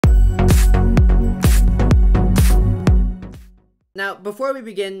Now, before we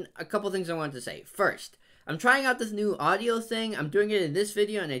begin, a couple things I wanted to say. First, I'm trying out this new audio thing. I'm doing it in this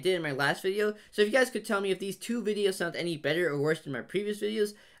video and I did it in my last video. So if you guys could tell me if these two videos sound any better or worse than my previous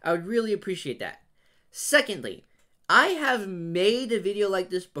videos, I would really appreciate that. Secondly, I have made a video like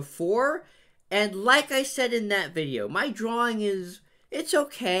this before, and like I said in that video, my drawing it's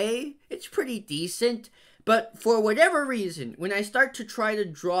okay. It's pretty decent. But for whatever reason, when I start to try to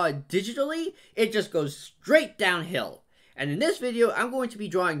draw digitally, it just goes straight downhill. And in this video, I'm going to be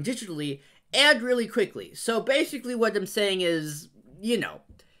drawing digitally and really quickly. So basically what I'm saying is,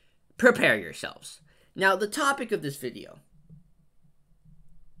 prepare yourselves. Now, the topic of this video.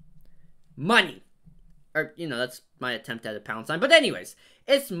 Money. Or, that's my attempt at a pound sign. But anyways,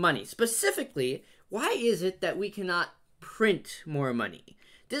 it's money. Specifically, why is it that we cannot print more money?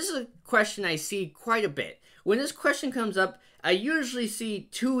 This is a question I see quite a bit. When this question comes up, I usually see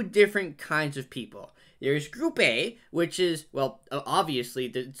two different kinds of people. There's Group A, which is, well, obviously,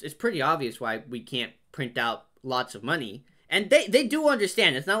 it's pretty obvious why we can't print out lots of money. And they do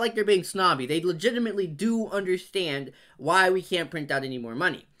understand. It's not like they're being snobby. They legitimately do understand why we can't print out any more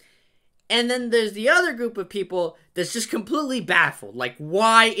money. And then there's the other group of people that's just completely baffled. Like,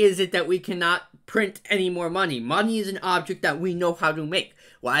 why is it that we cannot print any more money? Money is an object that we know how to make.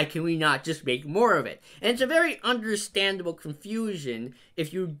 Why can we not just make more of it? And it's a very understandable confusion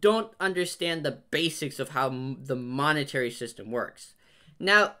if you don't understand the basics of how the monetary system works.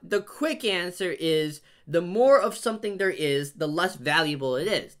 Now, the quick answer is the more of something there is, the less valuable it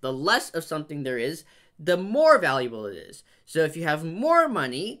is. The less of something there is, the more valuable it is. So if you have more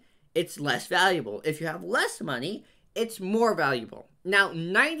money, it's less valuable. If you have less money, it's more valuable. Now,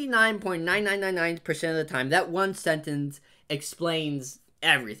 99.9999% of the time, that one sentence explains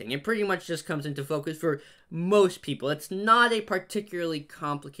everything. It pretty much just comes into focus for most people. It's not a particularly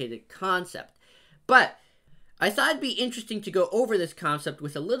complicated concept. But I thought it'd be interesting to go over this concept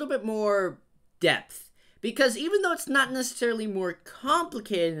with a little bit more depth. Because even though it's not necessarily more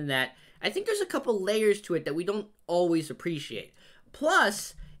complicated than that, I think there's a couple layers to it that we don't always appreciate.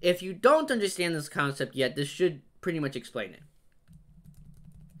 Plus, if you don't understand this concept yet, this should pretty much explain it.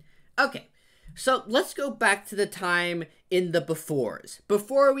 Okay, so let's go back to the time in the befores.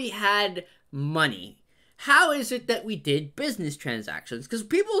 Before we had money, how is it that we did business transactions? Because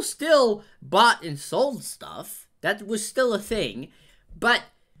people still bought and sold stuff. That was still a thing. But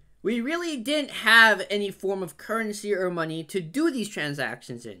we really didn't have any form of currency or money to do these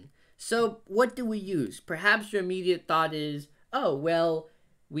transactions in. So what do we use? Perhaps your immediate thought is, oh, well,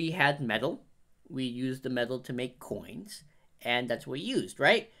 we had metal. We used the metal to make coins, and that's what we used,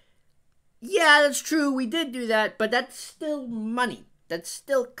 right? Yeah, that's true. We did do that, but that's still money. That's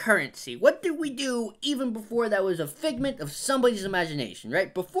still currency. What did we do even before that was a figment of somebody's imagination,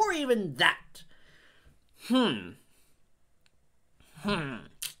 right? Before even that.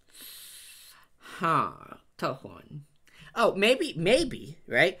 Tough one. Oh, maybe,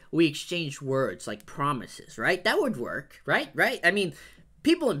 right? We exchanged words like promises, right? That would work, right? I mean,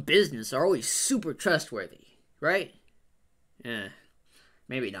 people in business are always super trustworthy, right?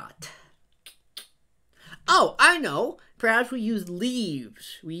 Maybe not. Oh, I know. Perhaps we used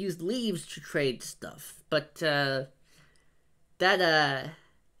leaves. We used leaves to trade stuff. But, that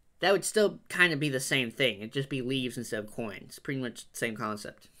would still kind of be the same thing. It'd just be leaves instead of coins. Pretty much the same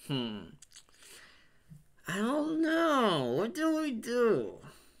concept. I don't know. What do we do?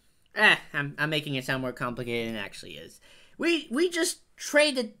 I'm making it sound more complicated than it actually is. We just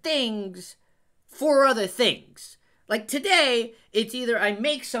traded things for other things. Like today, it's either I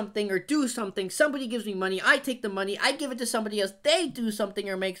make something or do something, somebody gives me money, I take the money, I give it to somebody else, they do something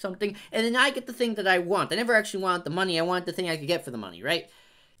or make something, and then I get the thing that I want. I never actually wanted the money, I wanted the thing I could get for the money, right?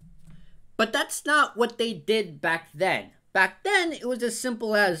 But that's not what they did back then. Back then, it was as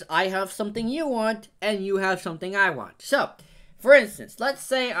simple as I have something you want, and you have something I want. So, for instance, let's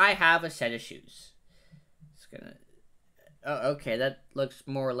say I have a set of shoes. Oh, okay, that looks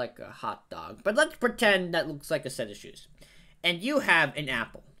more like a hot dog. But let's pretend that looks like a set of shoes. And you have an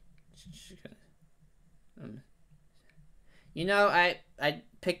apple. I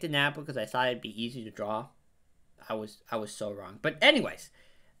picked an apple because I thought it'd be easy to draw. I was so wrong. But anyways,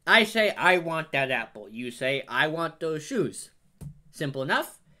 I say I want that apple. You say I want those shoes. Simple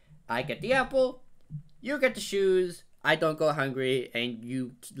enough. I get the apple. You get the shoes. I don't go hungry, and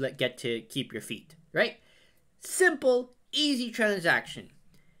you get to keep your feet. Right? Simple. Easy transaction.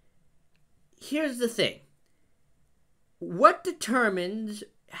 Here's the thing. What determines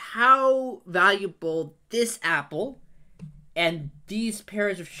how valuable this apple and these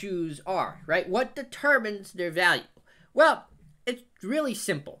pairs of shoes are, right? What determines their value? Well, it's really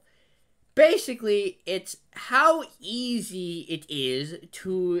simple. basically, it's how easy it is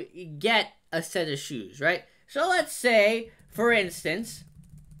to get a set of shoes, right? So let's say, for instance,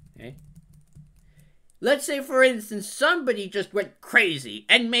 okay, somebody just went crazy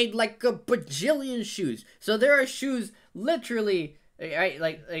and made like a bajillion shoes. So there are shoes literally, right?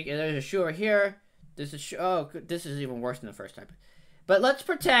 Like there's a shoe over here. There's a shoe. Oh, this is even worse than the first type. But let's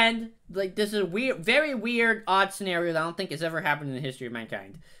pretend like this is a weird, very weird, odd scenario that I don't think has ever happened in the history of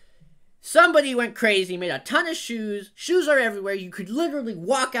mankind. Somebody went crazy, made a ton of shoes. Shoes are everywhere. You could literally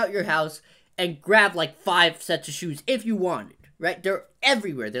walk out your house and grab like 5 sets of shoes if you wanted, right? They're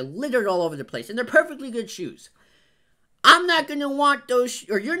everywhere. They're littered all over the place, and they're perfectly good shoes. I'm not going to want those,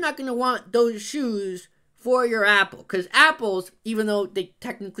 or you're not going to want those shoes for your apple, because apples, even though they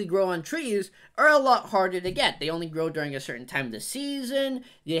technically grow on trees, are a lot harder to get. They only grow during a certain time of the season.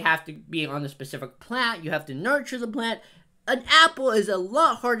 They have to be on a specific plant. You have to nurture the plant. An apple is a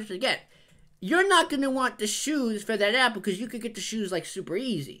lot harder to get. You're not going to want the shoes for that apple because you could get the shoes like super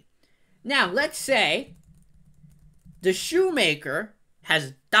easy. Now, let's say the shoemaker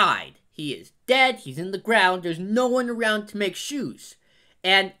has died. He is dead. He's in the ground. There's no one around to make shoes.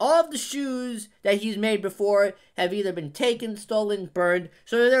 And all of the shoes that he's made before have either been taken, stolen, burned.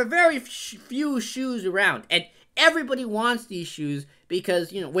 So there are very few shoes around. And everybody wants these shoes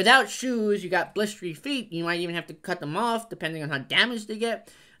because, you know, without shoes, you got blistery feet. You might even have to cut them off depending on how damaged they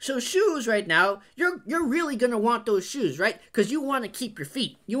get. So shoes right now, you're really going to want those shoes, right? Because you want to keep your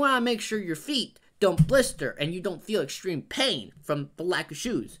feet. You want to make sure your feet don't blister and you don't feel extreme pain from the lack of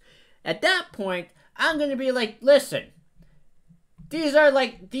shoes. At that point, I'm going to be like, listen, these are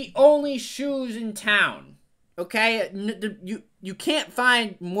like the only shoes in town, okay? You can't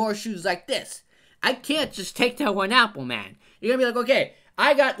find more shoes like this. I can't just take that one apple, man. You're going to be like, okay,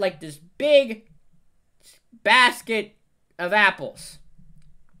 I got like this big basket of apples.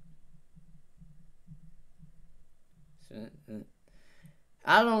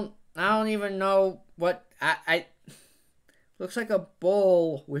 I don't even know what I looks like a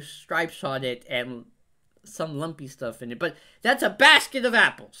bowl with stripes on it and some lumpy stuff in it, but that's a basket of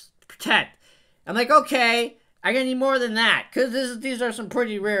apples. Pretend. I'm like, okay, I'm gonna need more than that because these are some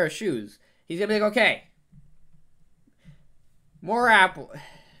pretty rare shoes. He's gonna be like, okay, more apple.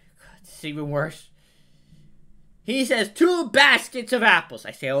 It's even worse. He says 2 baskets of apples.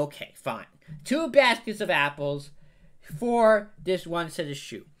 I say, okay, fine. 2 baskets of apples for this one set of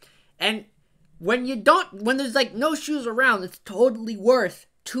shoe. And when there's like no shoes around, it's totally worth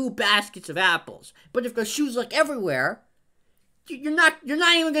 2 baskets of apples. But if there's shoes like everywhere, you're not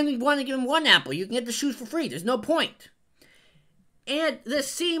even going to want to give him 1 apple. You can get the shoes for free. There's no point. And this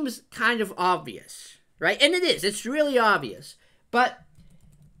seems kind of obvious, right? And it is. It's really obvious. But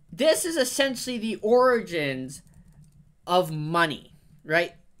this is essentially the origins of money,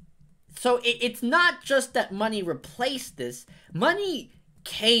 right? So it's not just that money replaced this. Money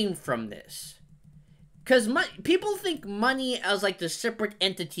came from this. Because people think money as like the separate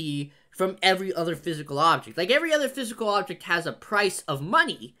entity from every other physical object. Like every other physical object has a price of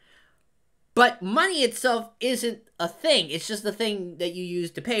money. But money itself isn't a thing. It's just the thing that you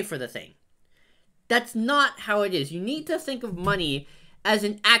use to pay for the thing. That's not how it is. You need to think of money as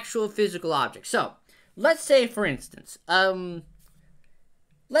an actual physical object. So, let's say for instance,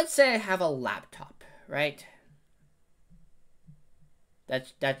 let's say I have a laptop, right?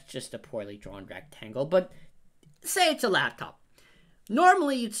 That's just a poorly drawn rectangle, but say it's a laptop.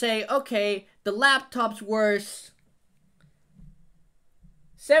 Normally you'd say, okay, the laptop's worth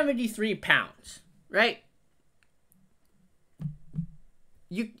 73 pounds, right?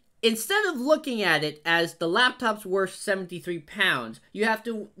 Instead of looking at it as the laptop's worth 73 pounds, you have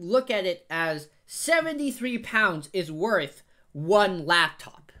to look at it as 73 pounds is worth 1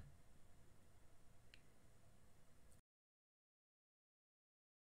 laptop.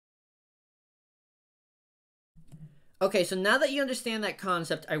 Okay, so now that you understand that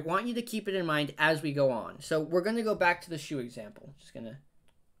concept, I want you to keep it in mind as we go on. So we're going to go back to the shoe example. Just going to...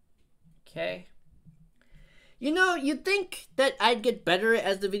 Okay. You know, you'd think that I'd get better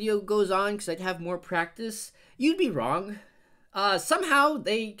as the video goes on because I'd have more practice. You'd be wrong. Somehow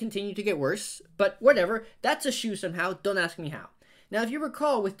they continue to get worse, but whatever. That's a shoe somehow. Don't ask me how. Now, if you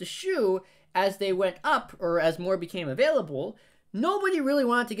recall, with the shoe, as they went up, or as more became available, nobody really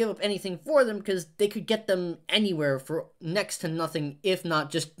wanted to give up anything for them because they could get them anywhere for next to nothing, if not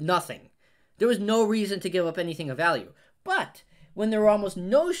just nothing. There was no reason to give up anything of value. But when there were almost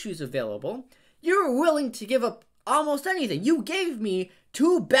no shoes available, you were willing to give up almost anything. You gave me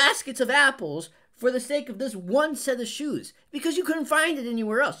 2 baskets of apples for the sake of this 1 set of shoes because you couldn't find it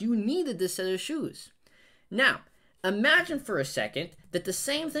anywhere else. You needed this set of shoes. Now, imagine for a second that the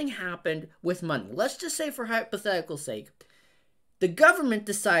same thing happened with money. Let's just say, for hypothetical sake, the government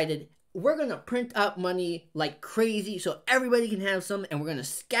decided we're going to print out money like crazy so everybody can have some, and we're going to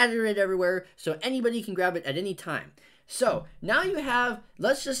scatter it everywhere so anybody can grab it at any time. So now you have,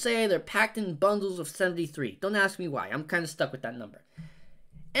 let's just say they're packed in bundles of 73. Don't ask me why. I'm kind of stuck with that number.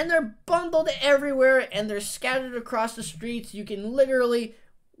 And they're bundled everywhere, and they're scattered across the streets. You can literally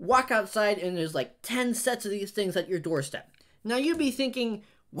walk outside, and there's like 10 sets of these things at your doorstep. Now you'd be thinking,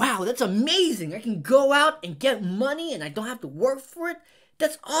 wow, that's amazing. I can go out and get money, and I don't have to work for it.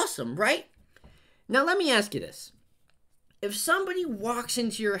 That's awesome, right? Now let me ask you this. If somebody walks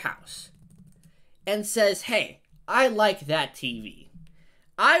into your house and says, hey, I like that TV.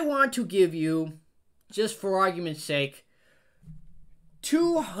 I want to give you, just for argument's sake,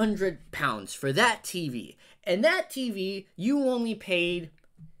 £200 for that TV. And that TV, you only paid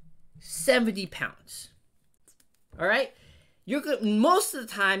 £70. All right? Most of the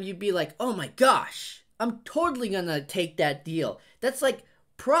time, you'd be like, oh my gosh, I'm totally gonna take that deal. That's like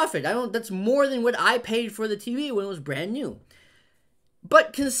profit. That's more than what I paid for the TV when it was brand new.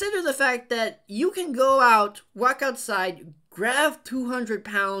 But consider the fact that you can go out, walk outside, grab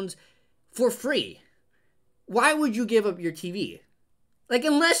 £200 for free. Why would you give up your TV? Like,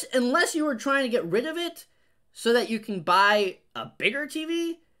 unless you were trying to get rid of it so that you can buy a bigger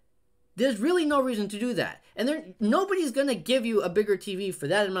TV, there's really no reason to do that. And nobody's going to give you a bigger TV for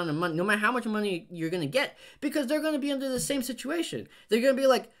that amount of money, no matter how much money you're going to get, because they're going to be under the same situation. They're going to be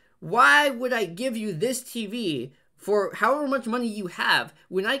like, why would I give you this TV for however much money you have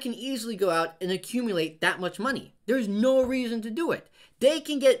when I can easily go out and accumulate that much money? There's no reason to do it. They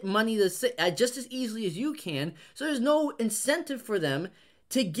can get money just as easily as you can, so there's no incentive for them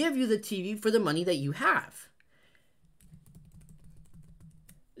to give you the TV for the money that you have.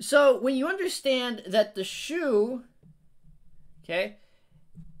 So when you understand that the shoe, okay,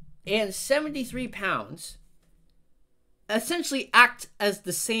 and 73 pounds essentially act as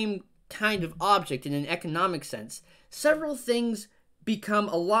the same kind of object in an economic sense, several things become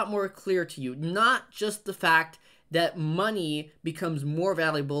a lot more clear to you. Not just the fact that money becomes more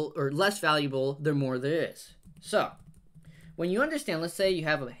valuable or less valuable the more there is. So, when you understand, let's say you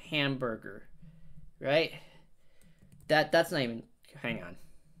have a hamburger, right? That's not even, hang on.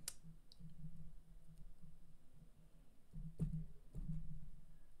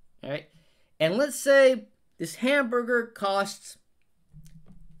 All right? And let's say this hamburger costs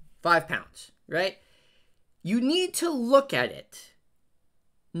 £5, right? You need to look at it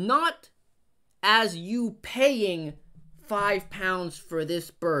not as you paying £5 for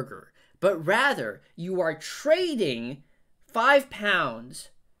this burger, but rather you are trading £5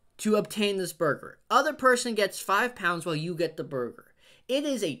 to obtain this burger. Other person gets £5 while you get the burger. It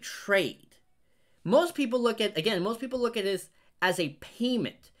is a trade. Most people look at it as a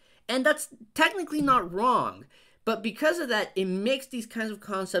payment. And that's technically not wrong. But because of that, it makes these kinds of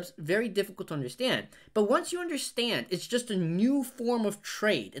concepts very difficult to understand. But once you understand, it's just a new form of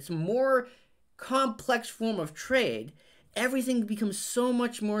trade. It's a more complex form of trade. Everything becomes so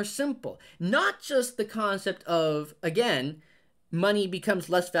much more simple. Not just the concept of, again, money becomes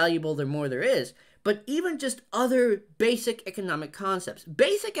less valuable the more there is, but even just other basic economic concepts.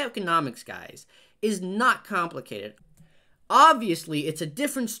 Basic economics, guys, is not complicated. Obviously, it's a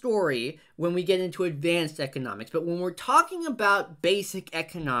different story when we get into advanced economics, but when we're talking about basic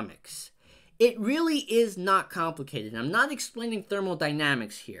economics, it really is not complicated. I'm not explaining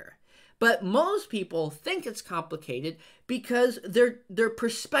thermodynamics here, but most people think it's complicated because their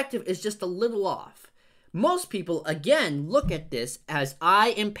perspective is just a little off. Most people, again, look at this as I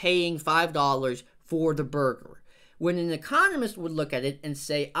am paying $5 for the burger, when an economist would look at it and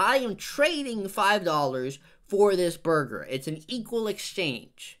say, I am trading $5 for this burger. It's an equal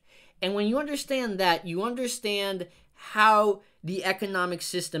exchange. And when you understand that, you understand how the economic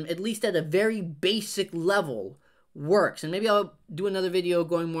system, at least at a very basic level, works. And maybe I'll do another video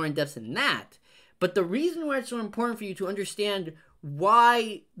going more in depth than that. But the reason why it's so important for you to understand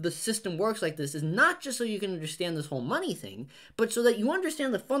why the system works like this is not just so you can understand this whole money thing, but so that you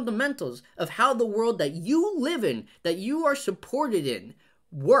understand the fundamentals of how the world that you live in, that you are supported in,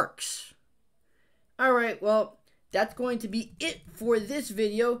 works. Alright, well, that's going to be it for this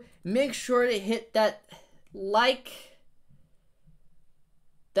video. Make sure to hit that like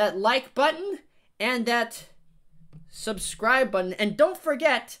button and that subscribe button. And don't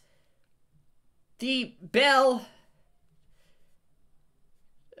forget the bell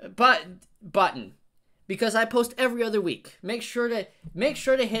button, because I post every other week. Make sure to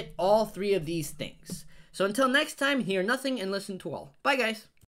hit all three of these things. So until next time, hear nothing and listen to all. Bye, guys.